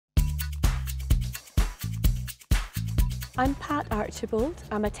I'm Pat Archilbald.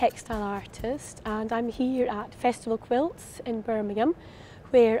 I'm a textile artist and I'm here at Festival Quilts in Birmingham,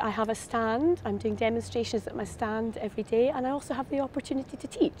 where I have a stand. I'm doing demonstrations at my stand every day, and I also have the opportunity to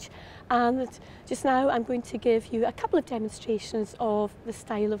teach. And just now I'm going to give you a couple of demonstrations of the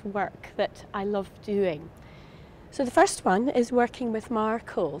style of work that I love doing. So the first one is working with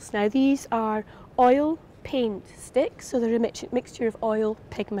markals. Now these are oil paint sticks, so they're a mixture of oil,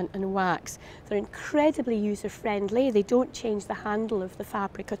 pigment and wax. They're incredibly user-friendly. They don't change the handle of the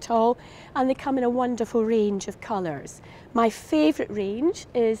fabric at all, and they come in a wonderful range of colours. My favourite range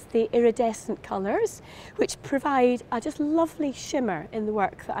is the iridescent colours, which provide a just lovely shimmer in the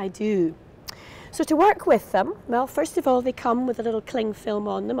work that I do. So to work with them, well, first of all, they come with a little cling film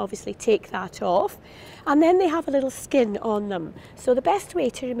on them. Obviously take that off, and then they have a little skin on them. So the best way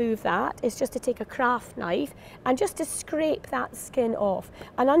to remove that is just to take a craft knife and just to scrape that skin off,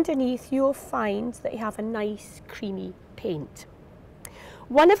 and underneath you'll find that you have a nice creamy paint.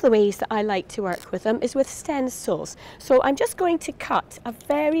 One of the ways that I like to work with them is with stencils. So I'm just going to cut a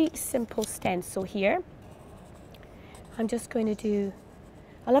very simple stencil here. I'm just going to do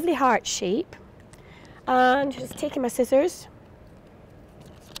a lovely heart shape. And just taking my scissors,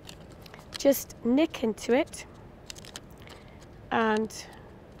 just nick into it and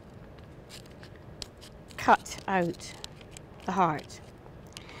cut out the heart.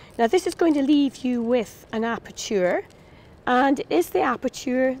 Now this is going to leave you with an aperture, and it is the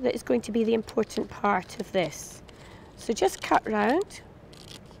aperture that is going to be the important part of this. So just cut round.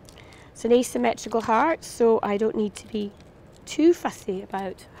 It's an asymmetrical heart, so I don't need to be too fussy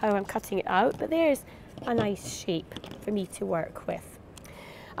about how I'm cutting it out, but there's a nice shape for me to work with.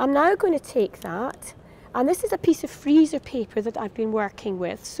 I'm now going to take that, and this is a piece of freezer paper that I've been working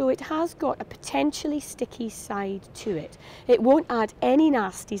with, so it has got a potentially sticky side to it. It won't add any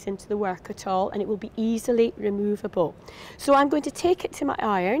nasties into the work at all, and it will be easily removable. So I'm going to take it to my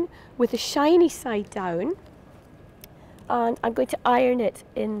iron with the shiny side down, and I'm going to iron it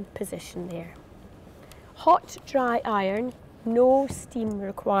in position there. Hot, dry iron, no steam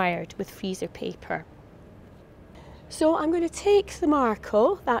required with freezer paper. So I'm going to take the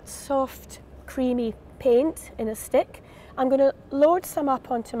markal, that soft creamy paint in a stick. I'm going to load some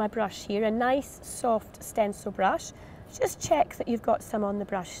up onto my brush here, a nice soft stencil brush. Just check that you've got some on the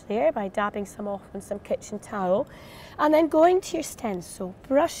brush there by dabbing some off on some kitchen towel. And then going to your stencil,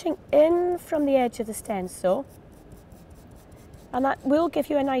 brushing in from the edge of the stencil, and that will give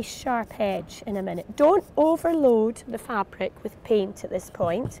you a nice sharp edge in a minute. Don't overload the fabric with paint at this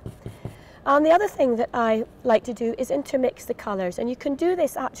point. And the other thing that I like to do is intermix the colours, and you can do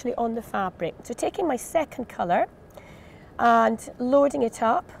this actually on the fabric. So taking my second colour and loading it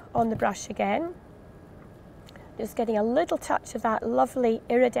up on the brush again, just getting a little touch of that lovely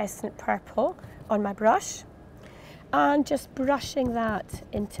iridescent purple on my brush, and just brushing that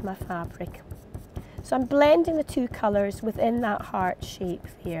into my fabric. So I'm blending the two colours within that heart shape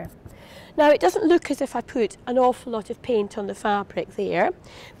there. Now it doesn't look as if I put an awful lot of paint on the fabric there.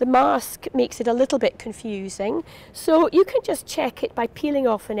 The mask makes it a little bit confusing, so you can just check it by peeling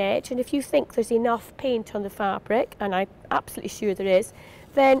off an edge, and if you think there's enough paint on the fabric, and I'm absolutely sure there is,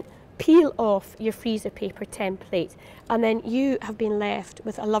 then peel off your freezer paper template, and then you have been left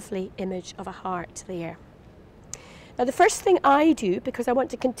with a lovely image of a heart there. Now the first thing I do, because I want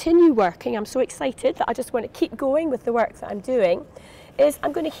to continue working, I'm so excited that I just want to keep going with the work that I'm doing, is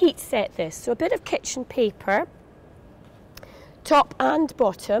I'm going to heat set this. So a bit of kitchen paper, top and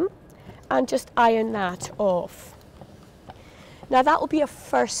bottom, and just iron that off. Now that will be a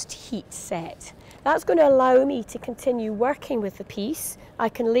first heat set. That's going to allow me to continue working with the piece. I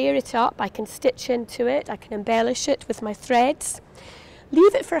can layer it up, I can stitch into it, I can embellish it with my threads.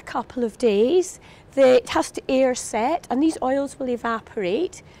 Leave it for a couple of days. It has to air set, and these oils will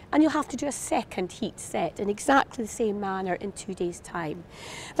evaporate, and you'll have to do a second heat set in exactly the same manner in 2 days' time.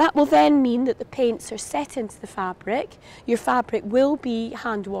 That will then mean that the paints are set into the fabric. Your fabric will be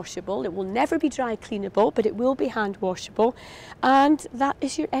hand washable. It will never be dry cleanable, but it will be hand washable, and that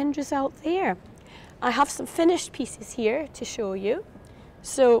is your end result there. I have some finished pieces here to show you.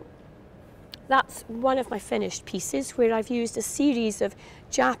 So that's one of my finished pieces where I've used a series of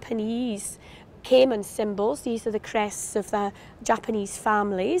Japanese Cayman symbols. These are the crests of the Japanese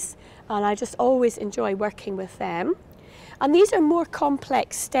families, and I just always enjoy working with them. And these are more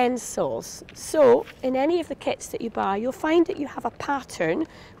complex stencils. So in any of the kits that you buy, you'll find that you have a pattern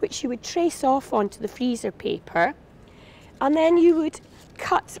which you would trace off onto the freezer paper, and then you would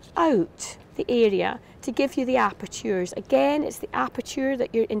cut out the area to give you the apertures. Again, it's the aperture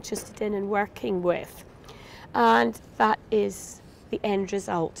that you're interested in and working with, and that is the end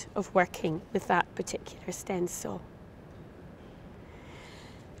result of working with that particular stencil.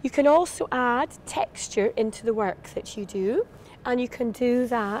 You can also add texture into the work that you do, and you can do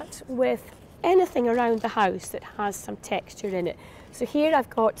that with anything around the house that has some texture in it. So here I've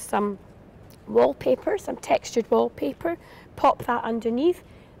got some wallpaper, some textured wallpaper. Pop that underneath.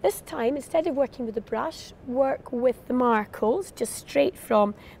 This time, instead of working with the brush, work with the markals, just straight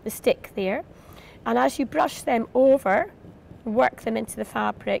from the stick there. And as you brush them over, work them into the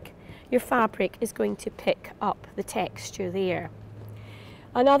fabric, your fabric is going to pick up the texture there.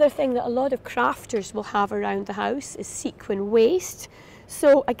 Another thing that a lot of crafters will have around the house is sequin waste.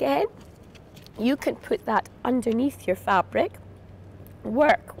 So again, you can put that underneath your fabric,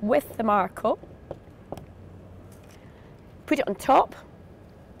 work with the markal, put it on top,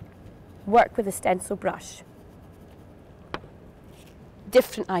 work with a stencil brush.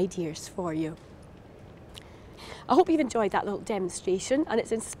 Different ideas for you. I hope you've enjoyed that little demonstration and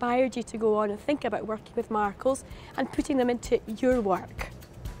it's inspired you to go on and think about working with markals and putting them into your work.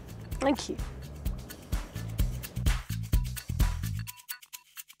 Thank you.